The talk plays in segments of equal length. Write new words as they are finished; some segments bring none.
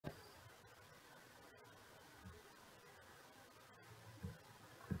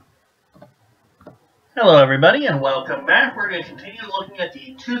Hello everybody and welcome back. We're going to continue looking at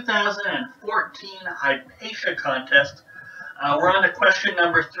the 2014 Hypatia contest. We're on to question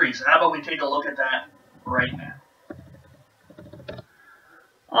number 3, so how about we take a look at that right now.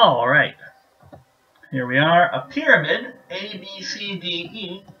 Alright, here we are. A pyramid, A, B, C, D,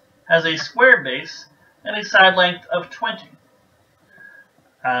 E, has a square base and a side length of 20.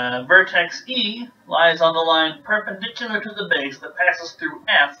 Vertex E lies on the line perpendicular to the base that passes through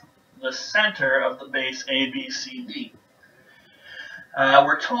F, the center of the base ABCD.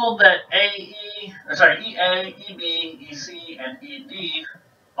 We're told that EA, EB, EC, and ED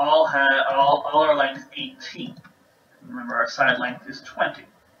all are length 18. Remember, our side length is 20.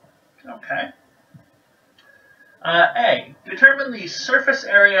 Okay. A. Determine the surface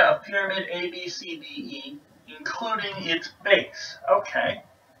area of pyramid ABCDE, including its base. Okay.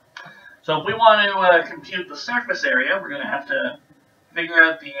 So if we want to compute the surface area, we're going to have to figure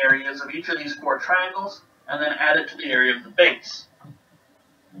out the areas of each of these 4 triangles, and then add it to the area of the base.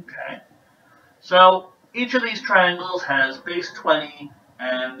 Okay. So each of these triangles has base 20,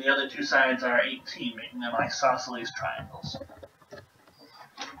 and the other 2 sides are 18, making them isosceles triangles.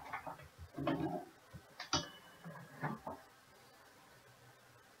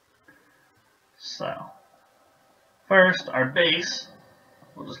 So, first, our base,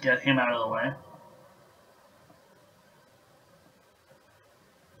 we'll just get him out of the way.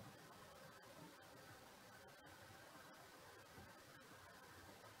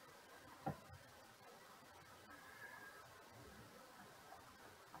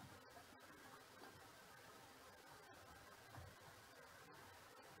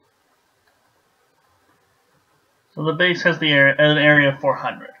 So the base has an area of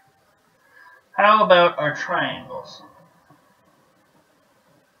 400. How about our triangles?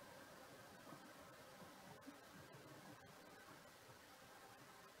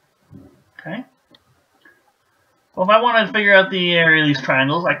 Okay. Well, if I wanted to figure out the area of these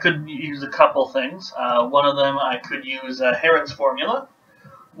triangles, I could use a couple things. One of them, I could use Heron's formula,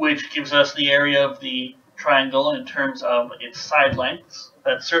 which gives us the area of the triangle in terms of its side lengths.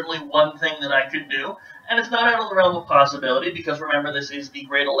 That's certainly one thing that I could do, and it's not out of the realm of possibility because remember this is the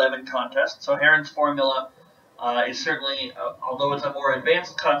grade 11 contest, so Heron's formula is certainly, although it's a more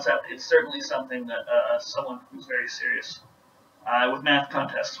advanced concept, it's certainly something that someone who's very serious with math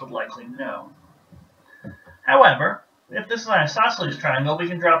contests would likely know. However, if this is an isosceles triangle, we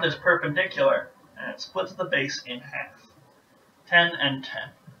can drop this perpendicular, and it splits the base in half. 10 and 10.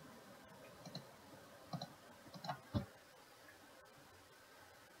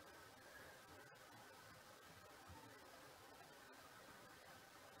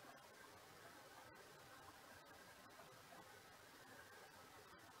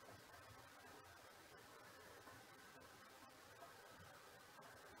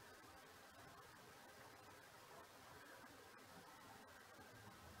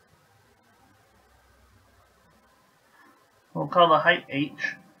 We'll call the height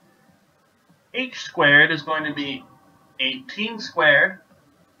h. H squared is going to be 18 squared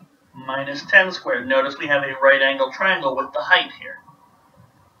minus 10 squared. Notice we have a right angle triangle with the height here.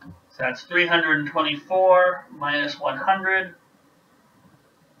 So that's 324 minus 100.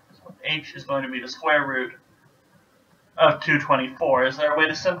 So h is going to be the square root of 224. Is there a way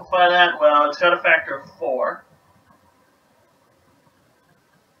to simplify that? Well, it's got a factor of 4.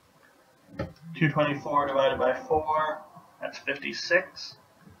 224 divided by 4. That's 56.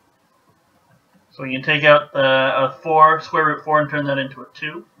 So we can take out the 4, square root 4, and turn that into a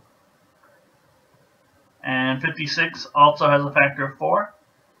 2. And 56 also has a factor of 4.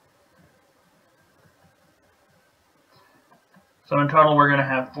 So in total we're going to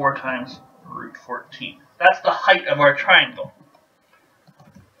have 4 times root 14. That's the height of our triangle.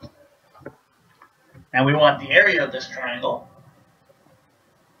 And we want the area of this triangle.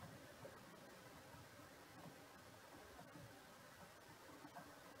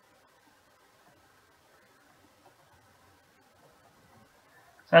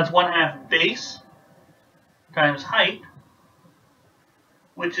 So that's 1/2 base times height,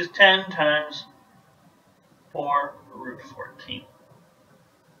 which is 10 times 4 root 14.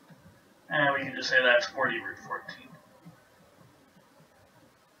 And we can just say that's 40 root 14.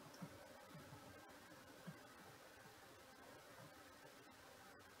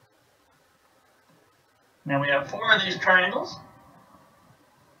 Now we have 4 of these triangles.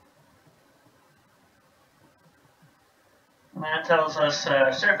 And that tells us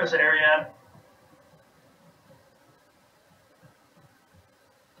surface area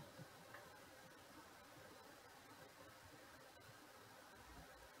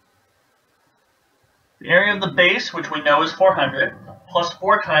the area of the base, which we know is 400, plus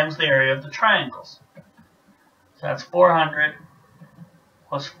 4 times the area of the triangles. So that's 400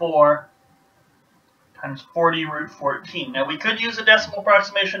 plus 4 times 40 root 14. Now we could use a decimal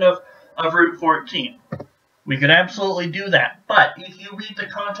approximation of root 14. We could absolutely do that. But if you read the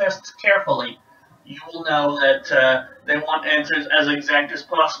contests carefully, you will know that they want answers as exact as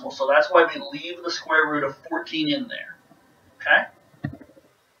possible. So that's why we leave the square root of 14 in there. Okay?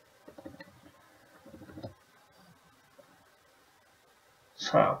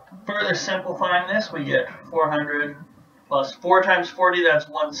 So, further simplifying this, we get 400 plus 4 times 40, that's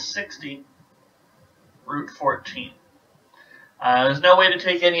 160 root 14. There's no way to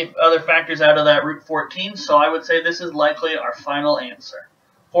take any other factors out of that root 14, so I would say this is likely our final answer.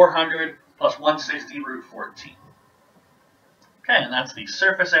 400 plus 160 root 14. Okay, and that's the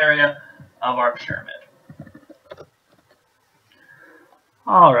surface area of our pyramid.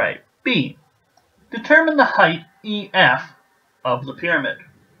 Alright, B. Determine the height EF of the pyramid.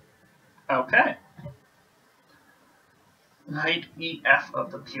 Okay. Height EF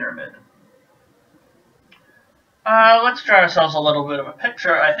of the pyramid. Let's draw ourselves a little bit of a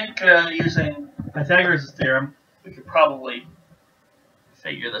picture. I think using Pythagoras' theorem, we could probably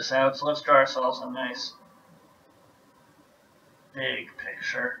figure this out. So let's draw ourselves a nice big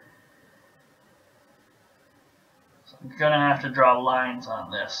picture. So I'm going to have to draw lines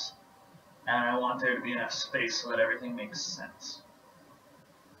on this. And I want there to be enough space so that everything makes sense.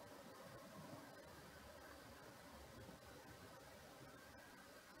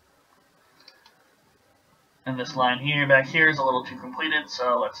 And this line here, back here, is a little too completed,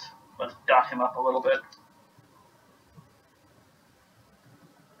 so let's dot him up a little bit.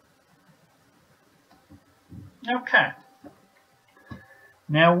 Okay.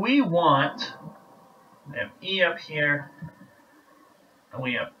 Now we have E up here, and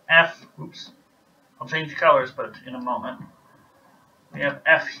we have F. Oops. I'll change colors, but in a moment. We have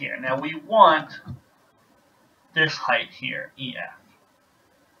F here. Now we want this height here, EF.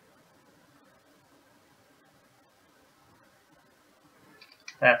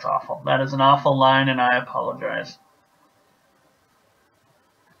 That's awful. That is an awful line, and I apologize.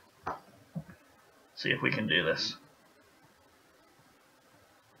 See if we can do this.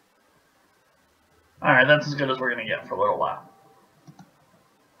 Alright, that's as good as we're going to get for a little while.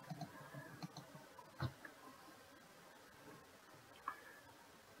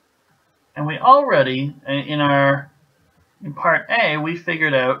 And we already, in part A, we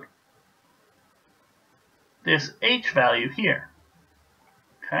figured out this H value here.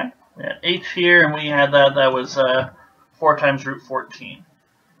 Okay, we had H here, and we had that was 4 times root 14.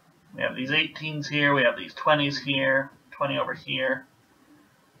 We have these 18s here, we have these 20s here, 20 over here,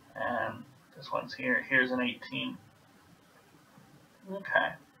 and this one's here. Here's an 18. Okay.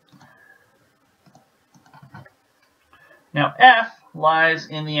 Now F lies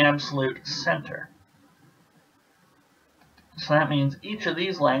in the absolute center. So that means each of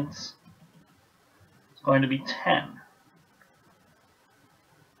these lengths is going to be 10.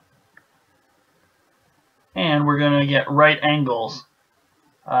 And we're going to get right angles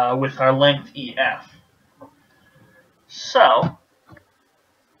with our length EF. So,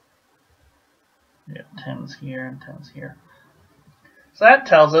 we have 10s here and 10s here. So that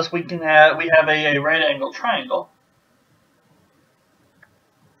tells us we have a right angle triangle.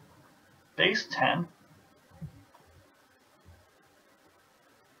 Base 10.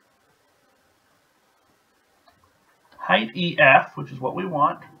 Height EF, which is what we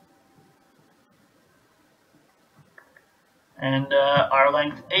want. And our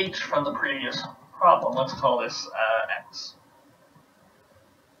length h from the previous problem. Let's call this x.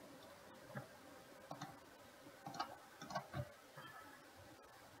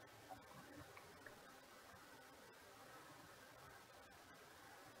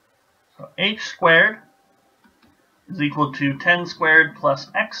 So h squared is equal to 10 squared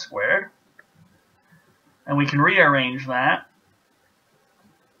plus x squared. And we can rearrange that.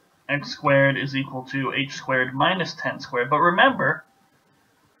 X squared is equal to h squared minus 10 squared. But remember,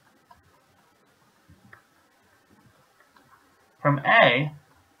 from A,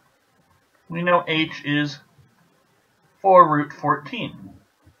 we know h is 4 root 14.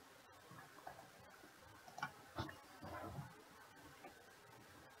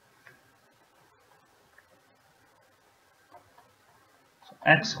 So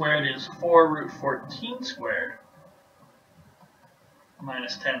x squared is 4 root 14 squared.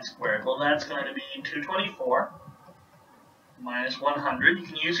 Minus 10 squared. Well, that's going to be 224 minus 100. You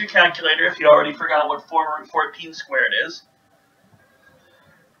can use your calculator if you already forgot what 4 root 14 squared is.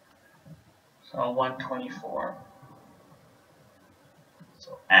 So 124.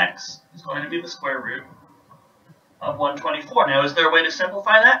 So x is going to be the square root of 124. Now, is there a way to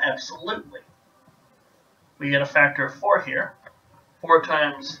simplify that? Absolutely. we get a factor of 4 here. 4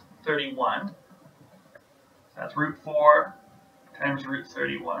 times 31. That's root 4 times root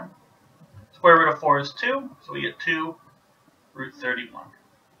 31. Square root of 4 is 2, so we get 2 root 31.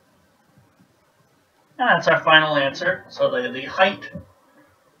 And that's our final answer. So the height,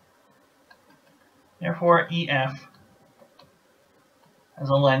 therefore EF, has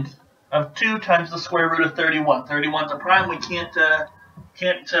a length of 2 times the square root of 31. 31 is a prime. We can't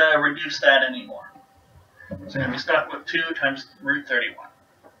reduce that anymore. So we're going to be stuck with 2 times root 31.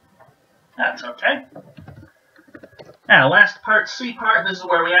 That's okay. Now, last part, C part, this is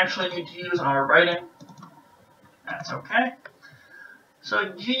where we actually need to use our writing. That's okay.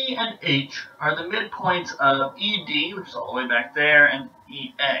 So G and H are the midpoints of ED, which is all the way back there, and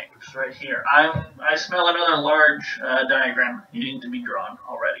EA, which is right here. I smell another large diagram needing to be drawn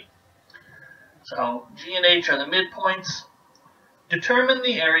already. So G and H are the midpoints. Determine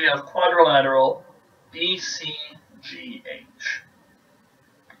the area of quadrilateral BCGH.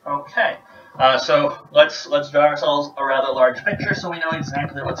 Okay, so let's draw ourselves a rather large picture so we know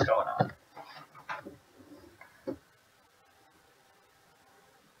exactly what's going on.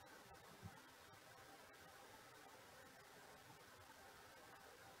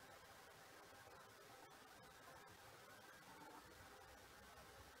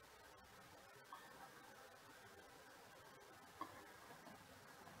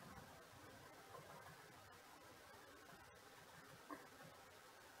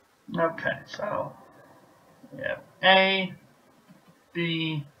 Okay, so we have A,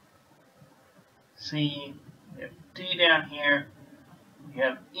 B, C, we have D down here, we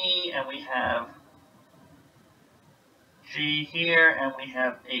have E, and we have G here, and we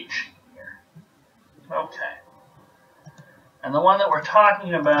have H here. Okay. And the one that we're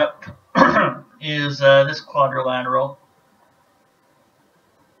talking about is this quadrilateral.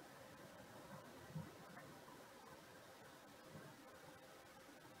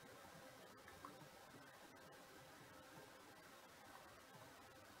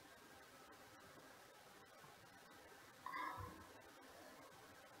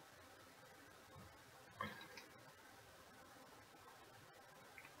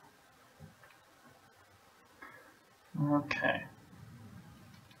 Okay.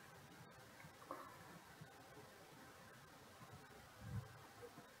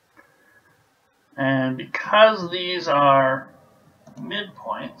 And because these are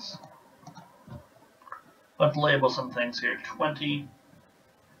midpoints, let's label some things here. 20,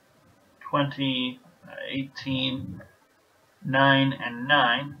 20, 18, 9, and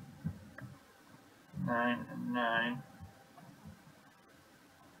 9. 9 and 9.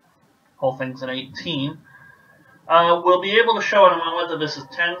 Whole thing's an 18. We'll be able to show in a moment that this is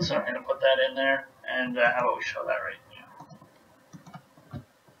 10, so I'm going to put that in there. And how about we show that right now?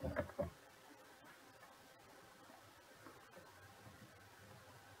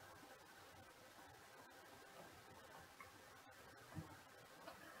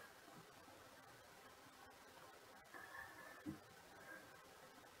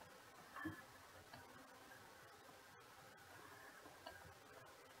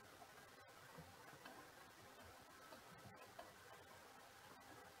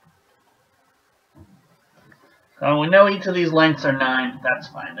 So we know each of these lengths are 9. That's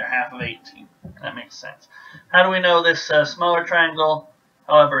fine. They're half of 18. That makes sense. How do we know this smaller triangle,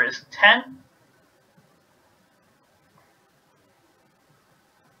 however, is 10?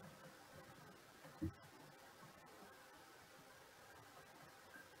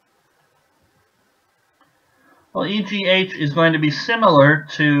 Well, EGH is going to be similar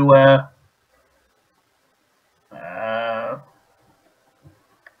to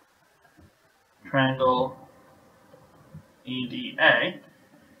triangle EDA.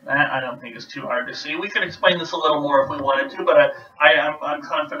 That I don't think is too hard to see. We could explain this a little more if we wanted to, but I'm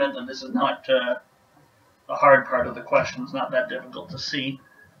confident that this is not the hard part of the question. It's not that difficult to see.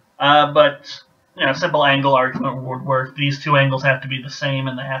 But you know, simple angle argument would work. These two angles have to be the same,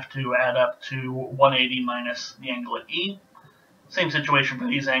 and they have to add up to 180 minus the angle at E. Same situation for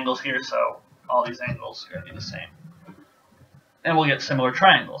these angles here, so all these angles are going to be the same. And we'll get similar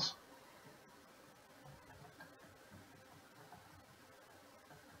triangles.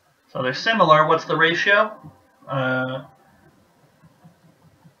 So they're similar. What's the ratio? EH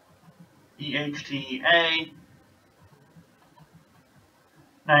to EA,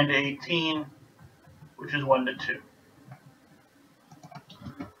 9 to 18, which is 1 to 2.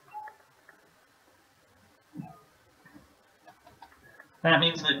 That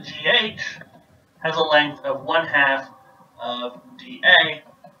means that GH has a length of 1/2 of DA,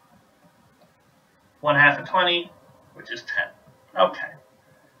 1/2 of 20, which is 10. Okay.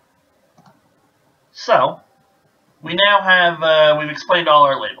 So, we now have, we've explained all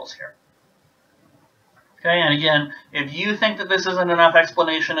our labels here. Okay, and again, if you think that this isn't enough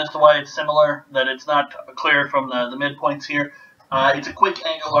explanation as to why it's similar, that it's not clear from the midpoints here, it's a quick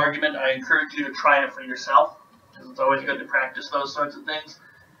angle argument. I encourage you to try it for yourself, because it's always good to practice those sorts of things.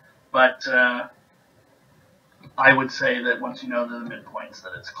 But I would say that once you know the midpoints,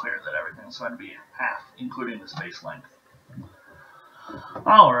 that it's clear that everything's going to be half, including the space length.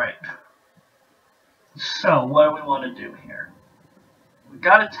 All right. So what do we want to do here? We've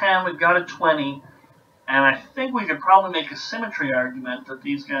got a 10, we've got a 20. And I think we could probably make a symmetry argument that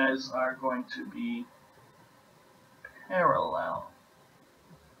these guys are going to be parallel.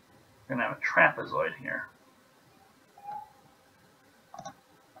 We're going to have a trapezoid here.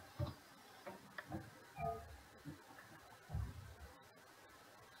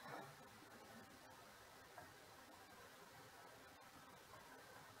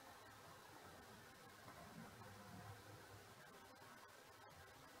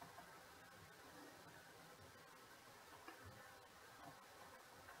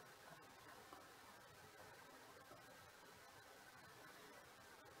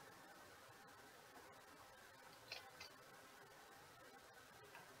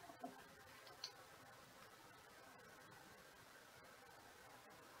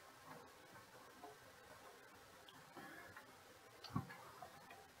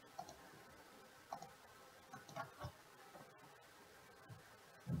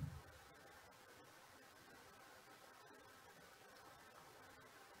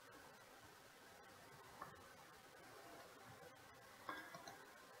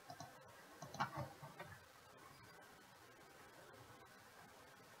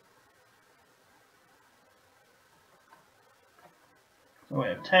 So we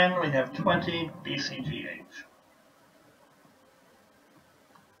have 10, we have 20, BCGH.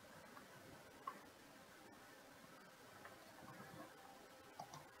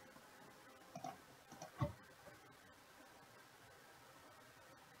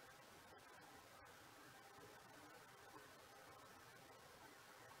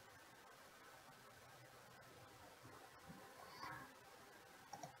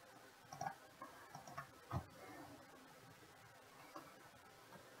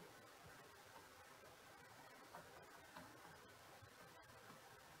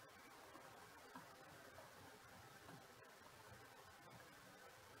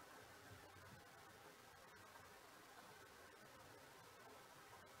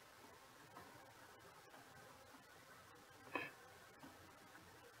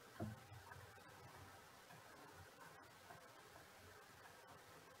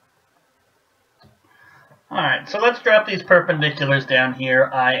 Alright, so let's drop these perpendiculars down here,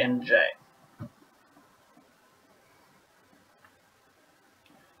 I and J.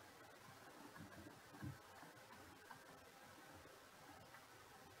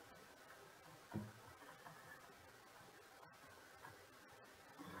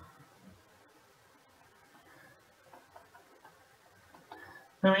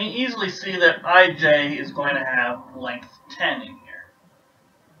 Now we can easily see that IJ is going to have length 10 in here.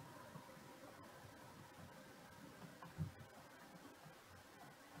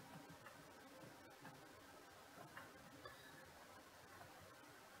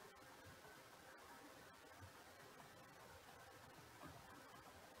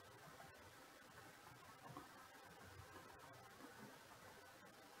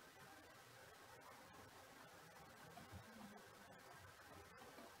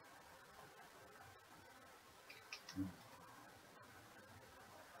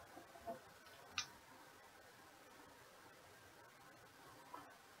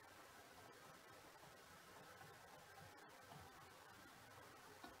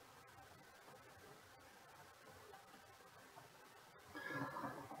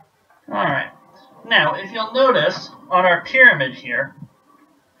 Alright, now if you'll notice on our pyramid here,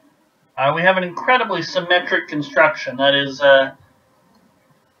 we have an incredibly symmetric construction. That is, our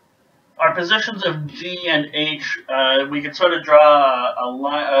positions of G and H, we could sort of draw a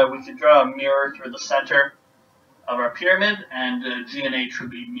line, we could draw a mirror through the center of our pyramid, and G and H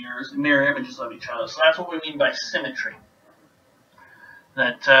would be mirror images of each other. So that's what we mean by symmetry.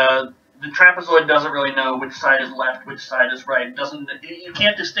 That the trapezoid doesn't really know which side is left, which side is right. You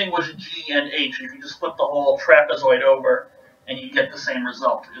can't distinguish G and H. You can just flip the whole trapezoid over, and you get the same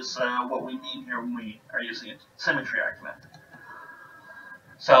result. Is what we mean here when we are using a symmetry argument.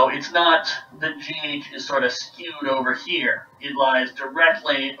 So it's not that GH is sort of skewed over here. It lies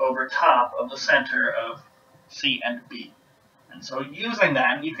directly over top of the center of C and B. And so using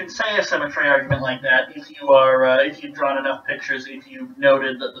that, you can say a symmetry argument like that if you've drawn enough pictures, if you've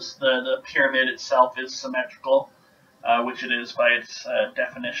noted that the pyramid itself is symmetrical, which it is by its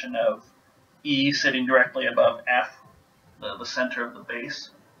definition of E sitting directly above F, the center of the base.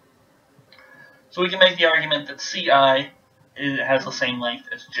 So we can make the argument that CI has the same length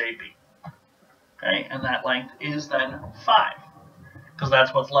as JB. Okay, and that length is then 5, because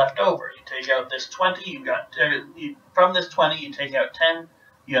that's what's left over. You take out this 20, from this 20 you take out 10,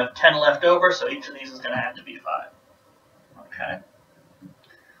 you have 10 left over, so each of these is going to have to be 5. Okay.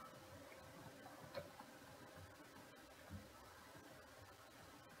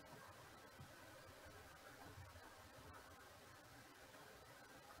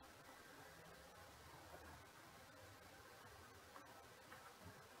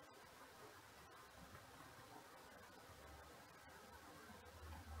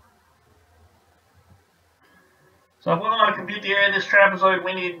 So if we want to compute the area of this trapezoid,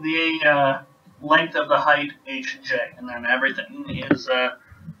 we need the length of the height hj, and then everything is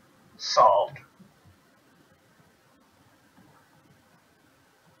solved.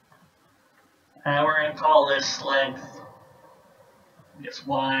 We're going to call this length, I guess,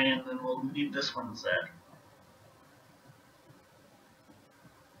 y, and then we'll need this one z.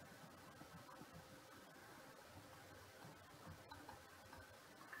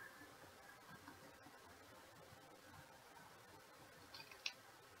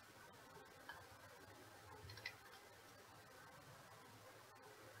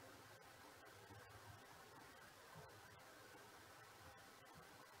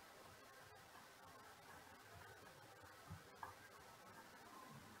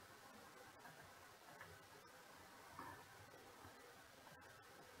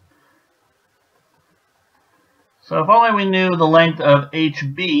 So if only we knew the length of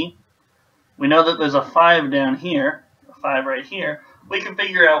HB, we know that there's a 5 down here, a 5 right here. We can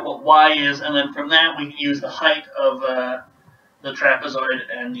figure out what y is, and then from that we can use the height of the trapezoid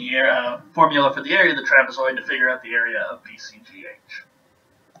and the formula for the area of the trapezoid to figure out the area of BCGH.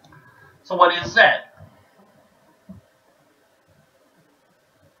 So what is Z?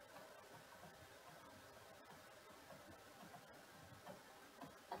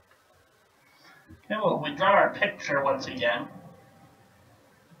 Okay, well, we draw our picture once again.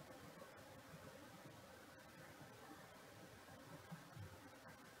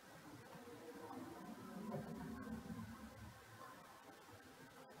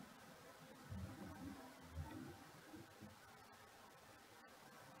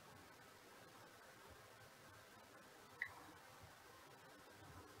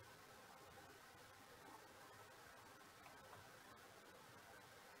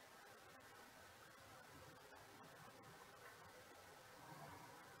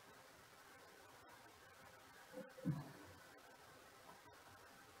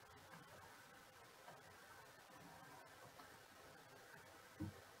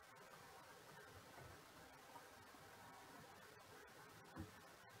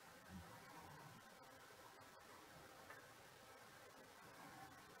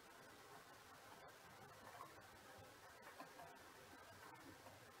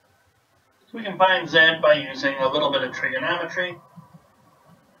 So we can find Z by using a little bit of trigonometry.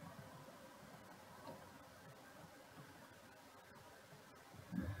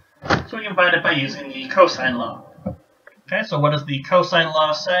 So we can find it by using the cosine law. Okay, so what does the cosine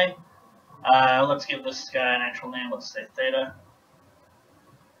law say? Let's give this guy an actual name. Let's say theta.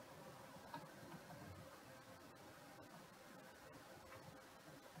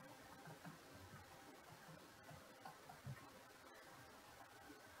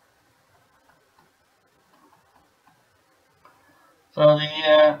 So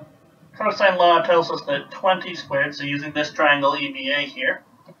the cosine law tells us that 20 squared, so using this triangle EBA here,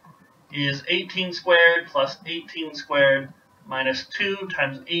 is 18 squared plus 18 squared minus 2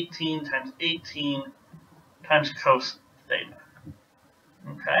 times 18 times 18 times cos theta.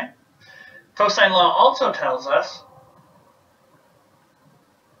 Okay? Cosine law also tells us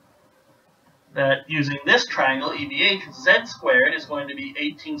that using this triangle, EBH, z squared is going to be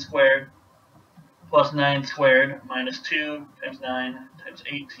 18 squared plus 9 squared minus 2 times 9 times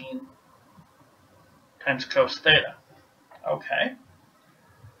 18 times cos theta. Okay.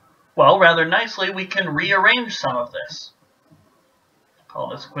 Well, rather nicely, we can rearrange some of this. Call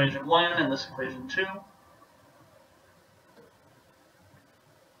this equation 1 and this equation 2.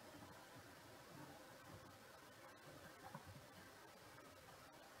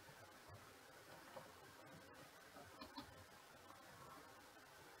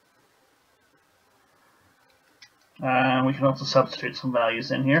 We can also substitute some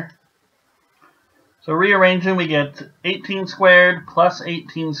values in here. So rearranging, we get 18 squared plus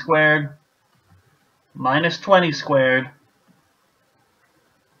 18 squared minus 20 squared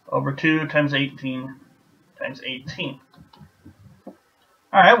over 2 times 18 times 18.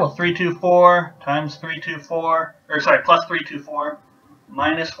 Alright, well 324 times 324, or sorry, plus 324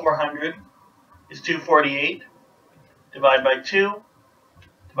 minus 400 is 248. Divide by 2,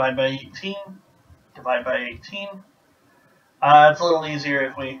 divide by 18, divide by 18. It's a little easier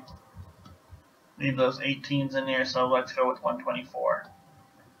if we leave those 18s in there, so let's go with 124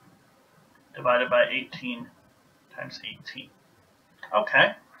 divided by 18 times 18.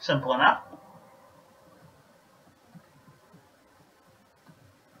 Okay, simple enough.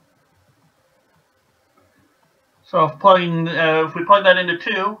 So if we plug that into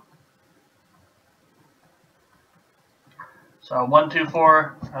 2, so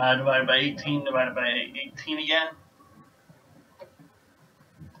 124 divided by 18 divided by 18 again.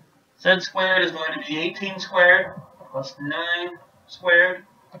 Z squared is going to be 18 squared plus 9 squared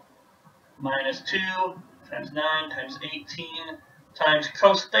minus 2 times 9 times 18 times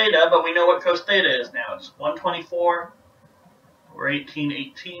cos theta, but we know what cos theta is now. It's 124 over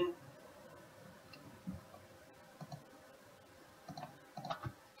 18.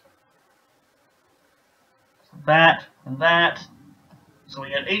 That and that. So we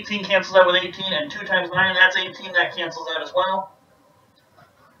get 18 cancels out with 18, and 2 times 9, that's 18. That cancels out as well.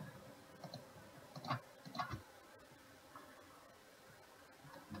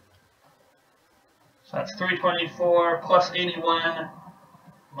 So that's 324 plus 81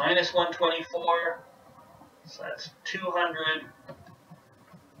 minus 124. So that's 200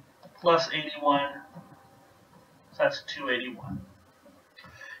 plus 81. So that's 281.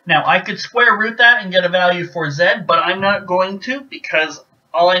 Now, I could square root that and get a value for z, but I'm not going to, because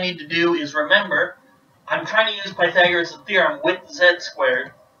all I need to do is remember, I'm trying to use Pythagoras' theorem with z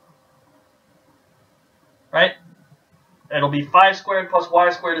squared, right? It'll be 5 squared plus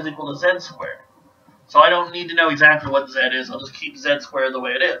y squared is equal to z squared. So I don't need to know exactly what z is. I'll just keep z squared the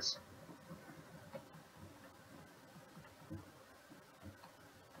way it is.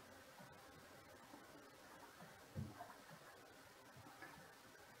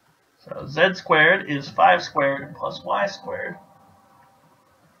 So z squared is 5 squared plus y squared.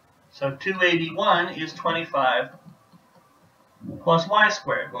 So 281 is 25 plus y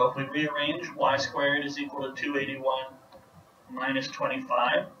squared. Well, if we rearrange, y squared is equal to 281 minus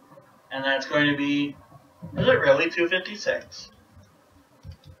 25. And that's going to be, is it really 256?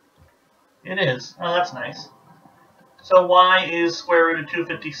 It is. Oh, that's nice. So y is square root of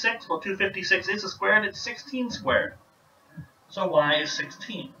 256. Well, 256 is a squared. It's 16 squared. So y is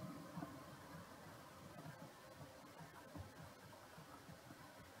 16.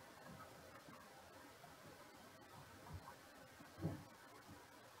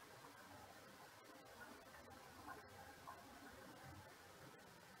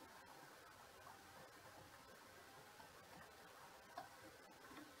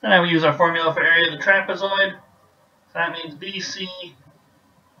 So now we use our formula for area of the trapezoid. So that means BC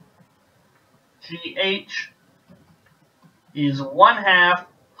GH is 1/2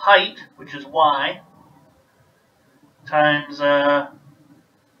 height, which is y, times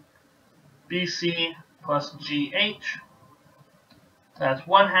BC plus GH. That's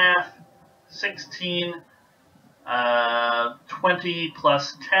 1/2, 16, 20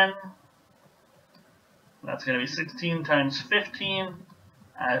 plus 10. That's going to be 16 times 15.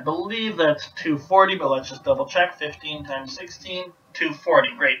 I believe that's 240, but let's just double check. 15 times 16,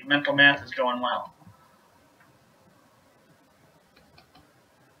 240. Great, mental math is going well.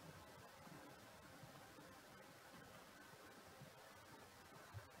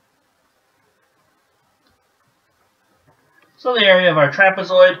 So the area of our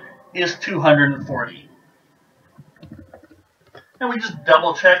trapezoid is 240. And we just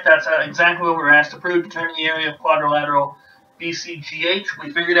double check. That's exactly what we were asked to prove. Determine the area of quadrilateral BCGH.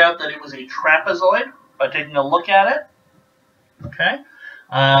 We figured out that it was a trapezoid by taking a look at it. Okay.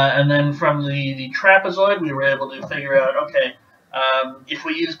 And then from the trapezoid, we were able to figure out, okay, if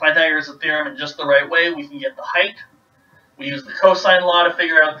we use Pythagoras' theorem in just the right way, we can get the height. We use the cosine law to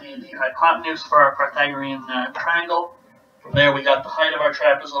figure out the hypotenuse for our Pythagorean triangle. From there, we got the height of our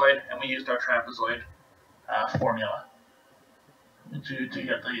trapezoid, and we used our trapezoid formula to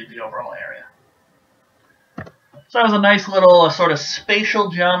get the overall area. So that was a nice little sort of spatial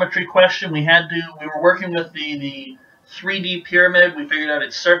geometry question. We were working with the 3D pyramid. We figured out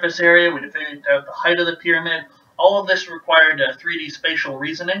its surface area. We figured out the height of the pyramid. All of this required 3D spatial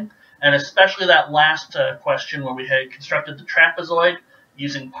reasoning, and especially that last question where we had constructed the trapezoid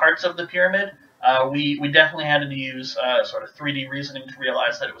using parts of the pyramid. We definitely had to use sort of 3D reasoning to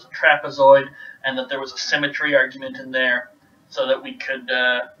realize that it was a trapezoid and that there was a symmetry argument in there so that we could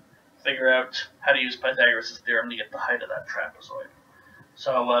figure out how to use Pythagoras' theorem to get the height of that trapezoid.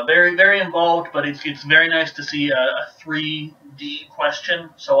 So very, very involved, but it's very nice to see a 3D question.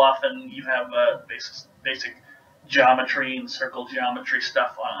 So often you have basic geometry and circle geometry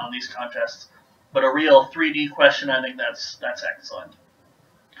stuff on these contests, but a real 3D question, I think that's excellent.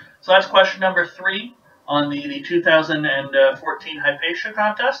 So that's question number 3 on the 2014 Hypatia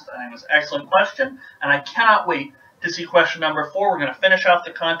contest. I think it was an excellent question, and I cannot wait to see question number 4. We're going to finish off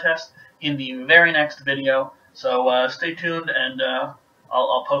the contest in the very next video. So stay tuned, and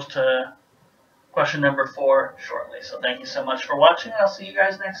I'll post question number 4 shortly. So thank you so much for watching. I'll see you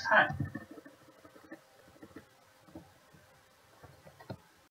guys next time.